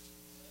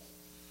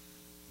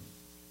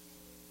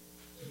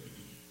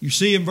 You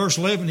see in verse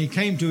 11, He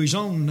came to His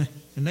own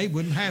and they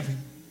wouldn't have Him.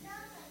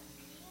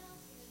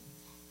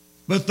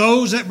 But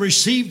those that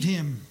received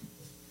Him,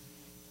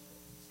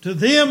 to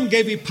them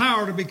gave He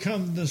power to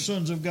become the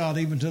sons of God,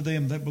 even to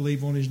them that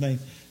believe on His name.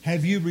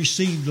 Have you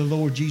received the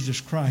Lord Jesus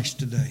Christ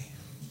today?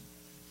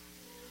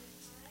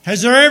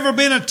 Has there ever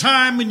been a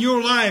time in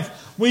your life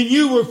when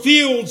you were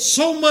filled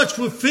so much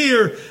with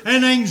fear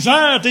and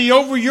anxiety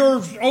over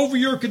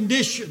your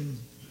condition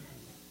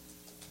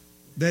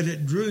that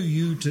it drew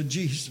you to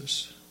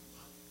Jesus?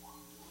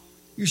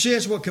 You see,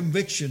 that's what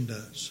conviction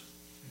does.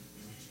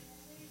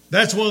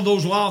 That's one of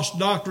those lost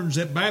doctrines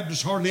that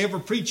Baptists hardly ever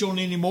preach on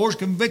anymore, is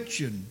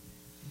conviction.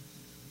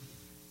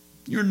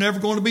 You're never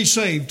going to be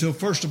saved till,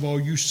 first of all,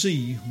 you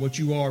see what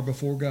you are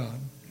before God.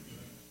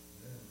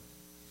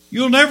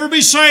 You'll never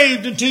be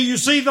saved until you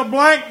see the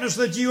blackness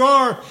that you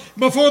are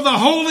before the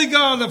holy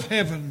God of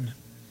heaven.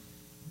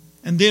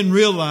 And then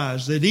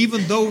realize that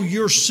even though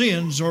your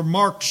sins are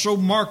marked so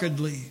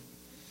markedly,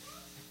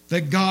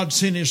 that God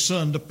sent His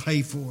Son to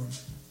pay for them.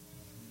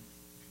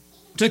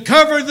 To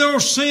cover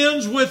those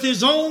sins with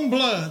His own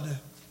blood.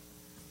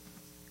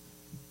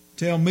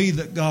 Tell me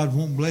that God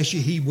won't bless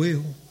you. He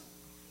will.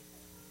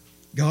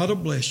 God will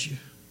bless you.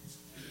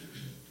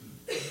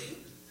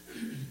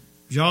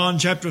 John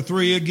chapter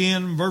 3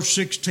 again, verse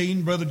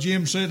 16, Brother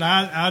Jim said,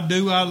 I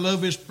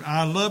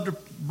love to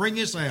bring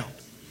this out.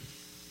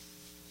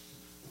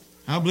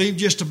 I believe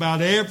just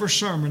about every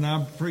sermon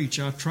I preach,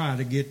 I try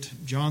to get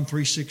John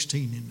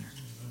 3:16 in there.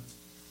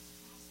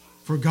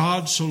 For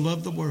God so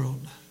loved the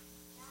world,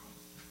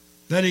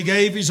 that He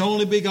gave His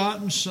only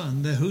begotten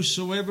Son, that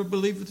whosoever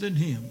believeth in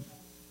Him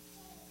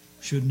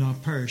should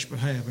not perish, but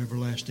have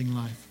everlasting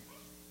life.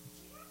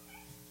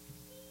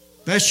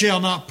 That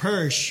shall not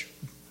perish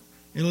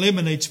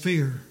eliminates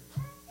fear.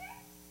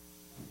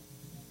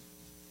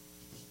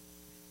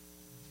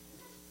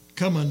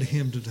 Come unto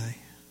Him today.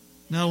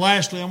 Now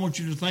lastly, I want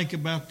you to think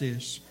about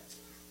this.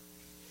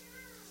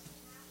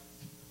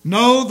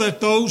 Know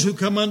that those who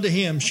come unto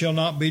Him shall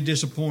not be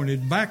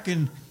disappointed. Back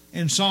in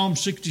Psalm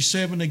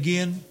 67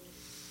 again,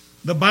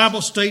 the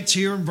Bible states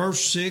here in verse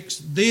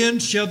 6, Then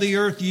shall the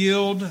earth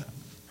yield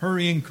her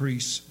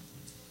increase,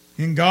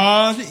 and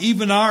God,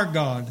 even our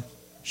God,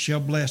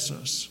 shall bless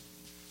us.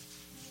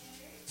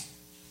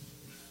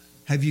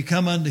 Have you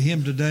come unto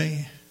Him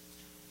today?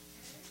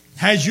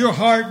 Has your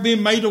heart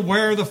been made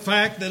aware of the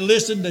fact that,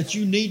 listen, that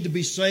you need to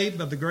be saved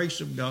by the grace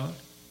of God?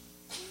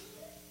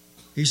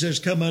 He says,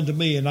 come unto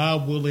me, and I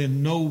will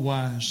in no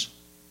wise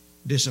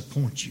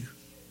disappoint you.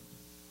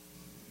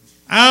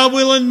 I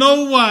will in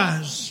no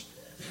wise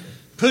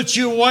put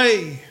you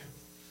away.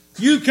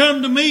 You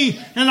come to me,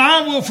 and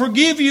I will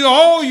forgive you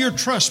all your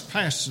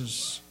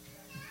trespasses.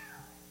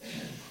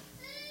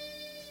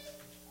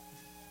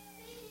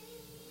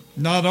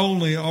 Not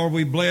only are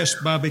we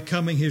blessed by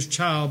becoming His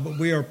child, but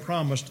we are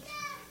promised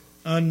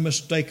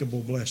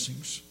unmistakable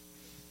blessings.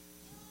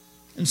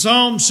 In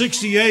Psalm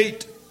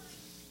 68,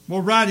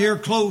 well, right here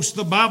close,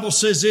 the Bible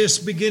says this,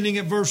 beginning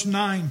at verse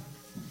 9.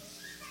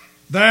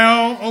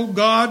 Thou, O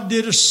God,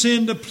 didst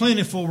send a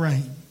plentiful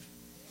rain,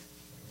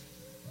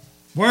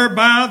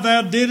 whereby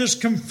Thou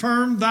didst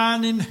confirm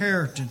Thine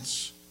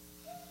inheritance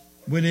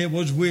when it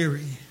was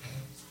weary.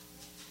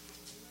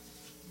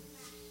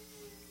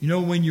 You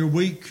know, when you're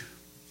weak,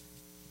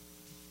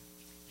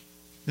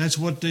 that's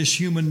what this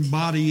human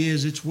body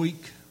is. It's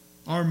weak.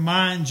 Our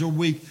minds are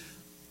weak.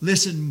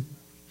 Listen,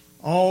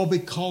 all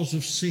because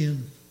of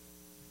sin.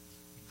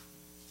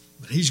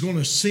 But He's going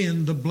to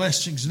send the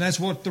blessings, and that's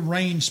what the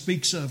rain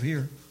speaks of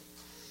here.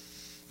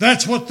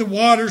 That's what the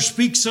water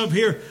speaks of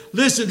here.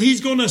 Listen,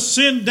 He's going to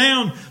send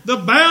down the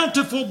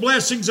bountiful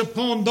blessings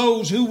upon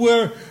those who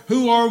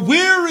are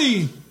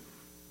weary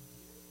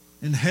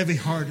and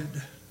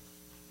heavy-hearted.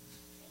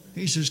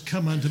 He says,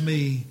 come unto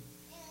me,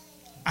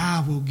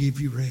 I will give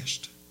you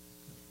rest.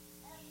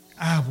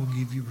 I will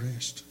give you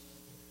rest.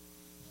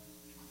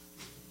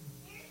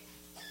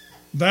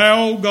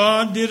 Thou, O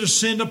God, didst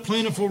send a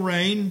plentiful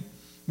rain,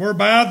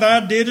 whereby Thou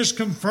didst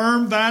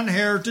confirm Thy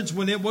inheritance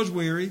when it was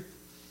weary.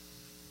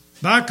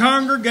 Thy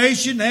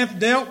congregation hath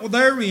dealt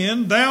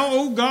therein. Thou,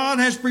 O God,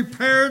 hast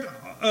prepared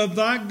of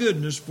Thy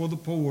goodness for the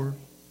poor.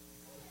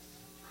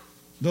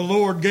 The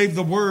Lord gave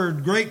the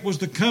word. Great was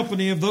the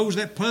company of those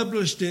that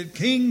published it.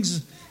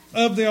 Kings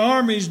of the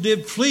armies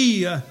did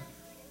flee. And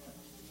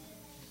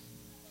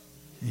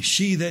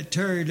she that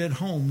tarried at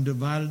home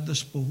divided the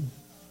spoil.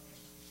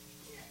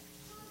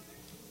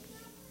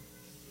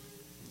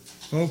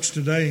 Folks,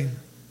 today,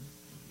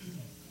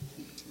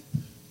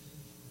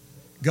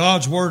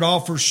 God's Word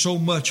offers so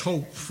much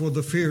hope for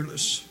the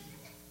fearless,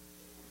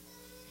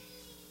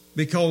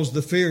 because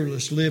the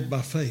fearless live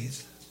by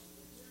faith.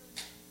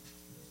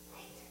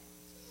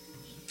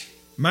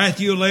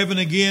 Matthew 11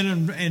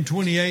 again and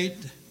 28,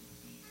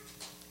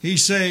 He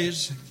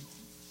says,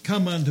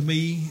 come unto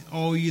me,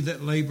 all ye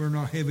that labor and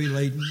are heavy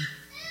laden,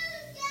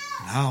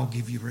 and I'll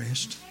give you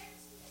rest.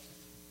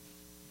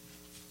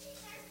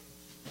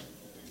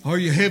 Are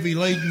you heavy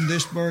laden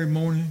this very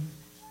morning?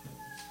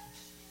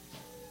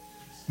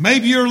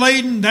 Maybe you're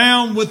laden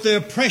down with the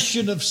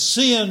oppression of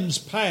sins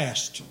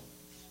past.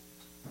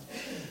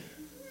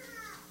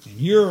 And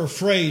you're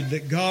afraid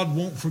that God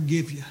won't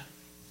forgive you.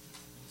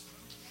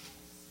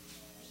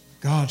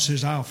 God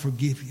says, I'll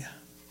forgive you.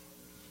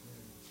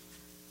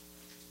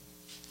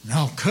 And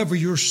I'll cover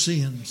your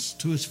sins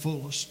to its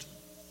fullest.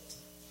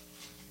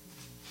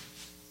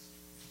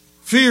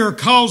 Fear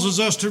causes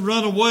us to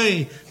run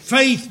away.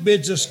 Faith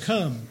bids us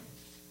come.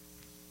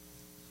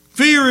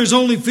 Fear is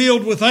only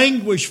filled with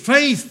anguish.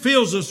 Faith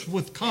fills us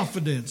with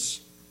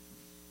confidence.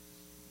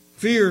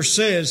 Fear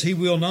says He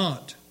will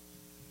not,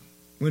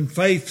 when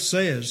faith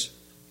says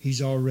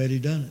He's already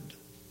done it.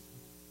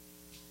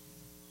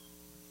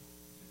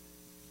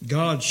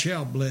 God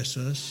shall bless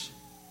us.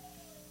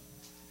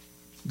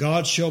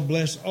 God shall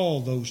bless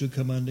all those who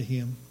come unto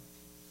Him.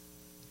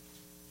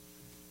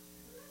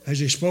 As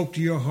He spoke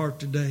to your heart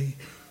today,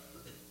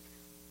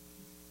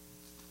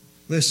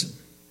 listen,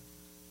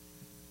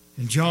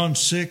 In John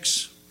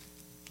 6,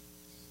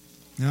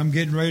 now I'm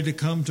getting ready to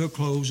come to a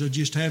close. I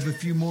just have a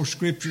few more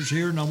scriptures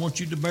here, and I want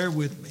you to bear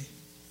with me.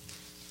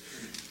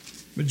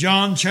 But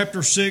John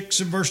chapter 6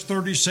 and verse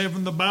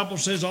 37, the Bible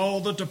says, all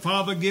that the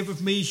Father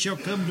giveth me shall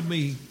come to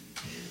me,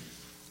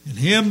 and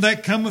him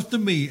that cometh to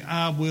me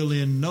I will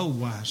in no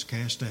wise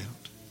cast out.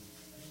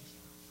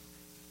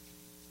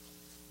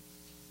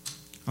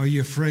 Are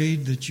you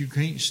afraid that you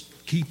can't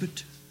keep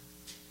it?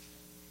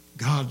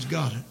 God's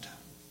got it.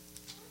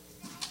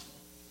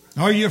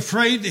 Are you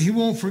afraid that He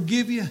won't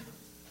forgive you?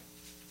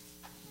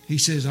 He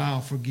says, I'll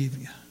forgive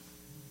you.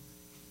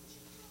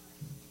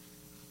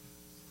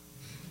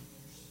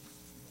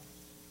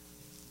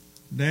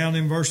 Down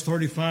in verse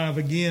 35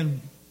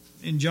 again,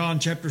 in John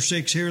chapter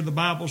 6 here, the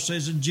Bible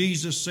says, and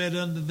Jesus said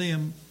unto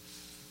them,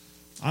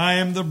 I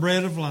am the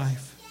bread of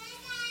life.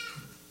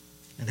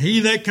 And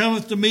he that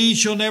cometh to me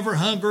shall never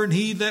hunger, and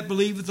he that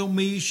believeth on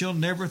me shall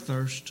never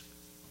thirst.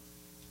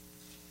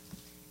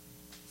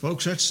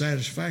 Folks, that's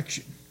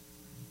satisfaction.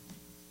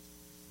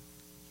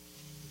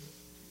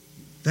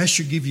 That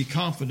should give you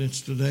confidence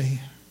today.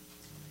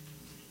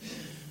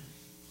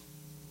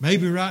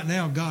 Maybe right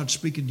now God's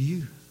speaking to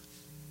you.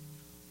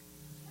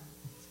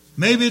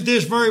 Maybe at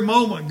this very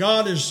moment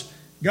God has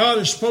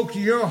spoke to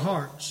your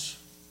hearts.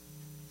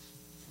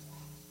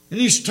 And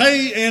He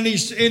stated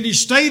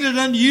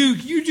unto you,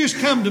 you just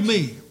come to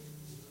me.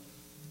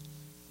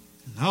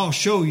 And I'll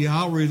show you,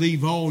 I'll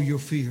relieve all your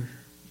fear.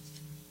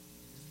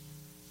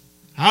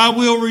 I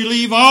will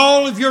relieve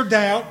all of your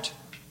doubt.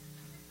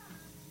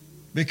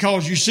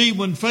 Because you see,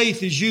 when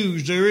faith is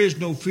used, there is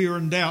no fear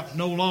and doubt.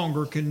 No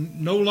longer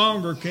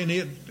can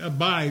it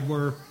abide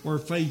where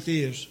faith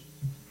is.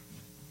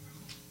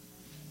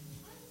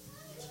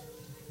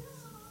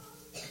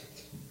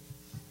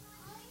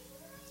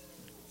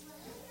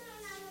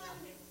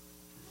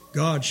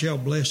 God shall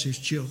bless His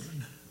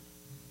children.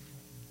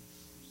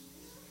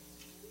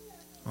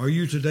 Are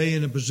you today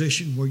in a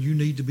position where you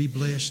need to be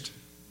blessed?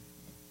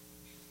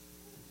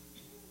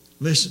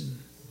 Listen.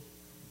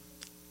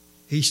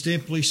 He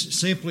simply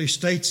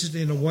states it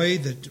in a way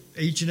that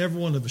each and every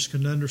one of us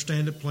can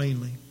understand it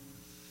plainly.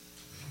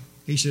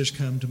 He says,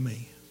 come to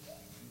me.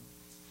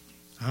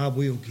 I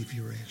will give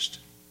you rest.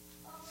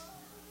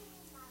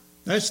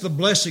 That's the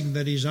blessing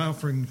that He's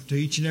offering to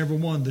each and every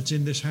one that's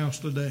in this house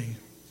today.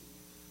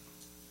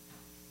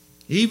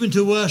 Even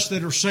to us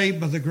that are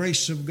saved by the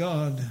grace of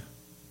God,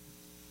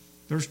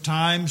 there's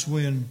times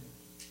when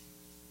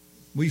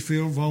we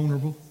feel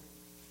vulnerable.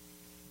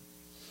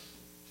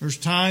 There's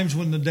times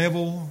when the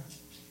devil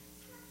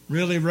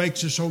really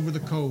rakes us over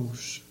the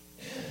coals.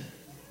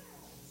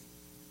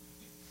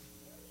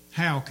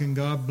 How can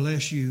God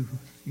bless you?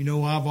 You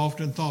know, I've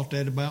often thought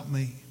that about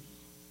me.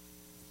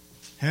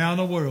 How in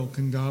the world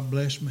can God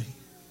bless me?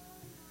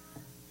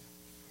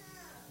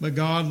 But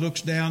God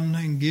looks down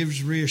and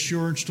gives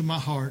reassurance to my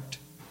heart.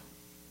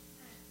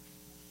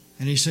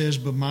 And He says,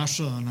 but my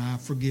son,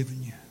 I've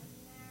forgiven you.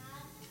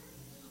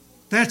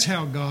 That's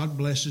how God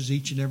blesses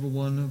each and every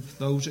one of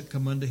those that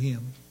come unto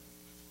Him.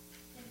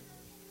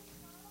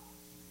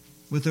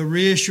 With a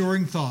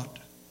reassuring thought,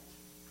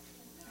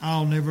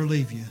 I'll never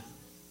leave you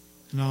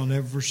and I'll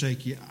never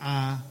forsake you.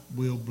 I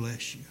will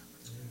bless you.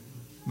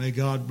 May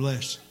God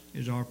bless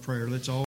is our prayer. Let's all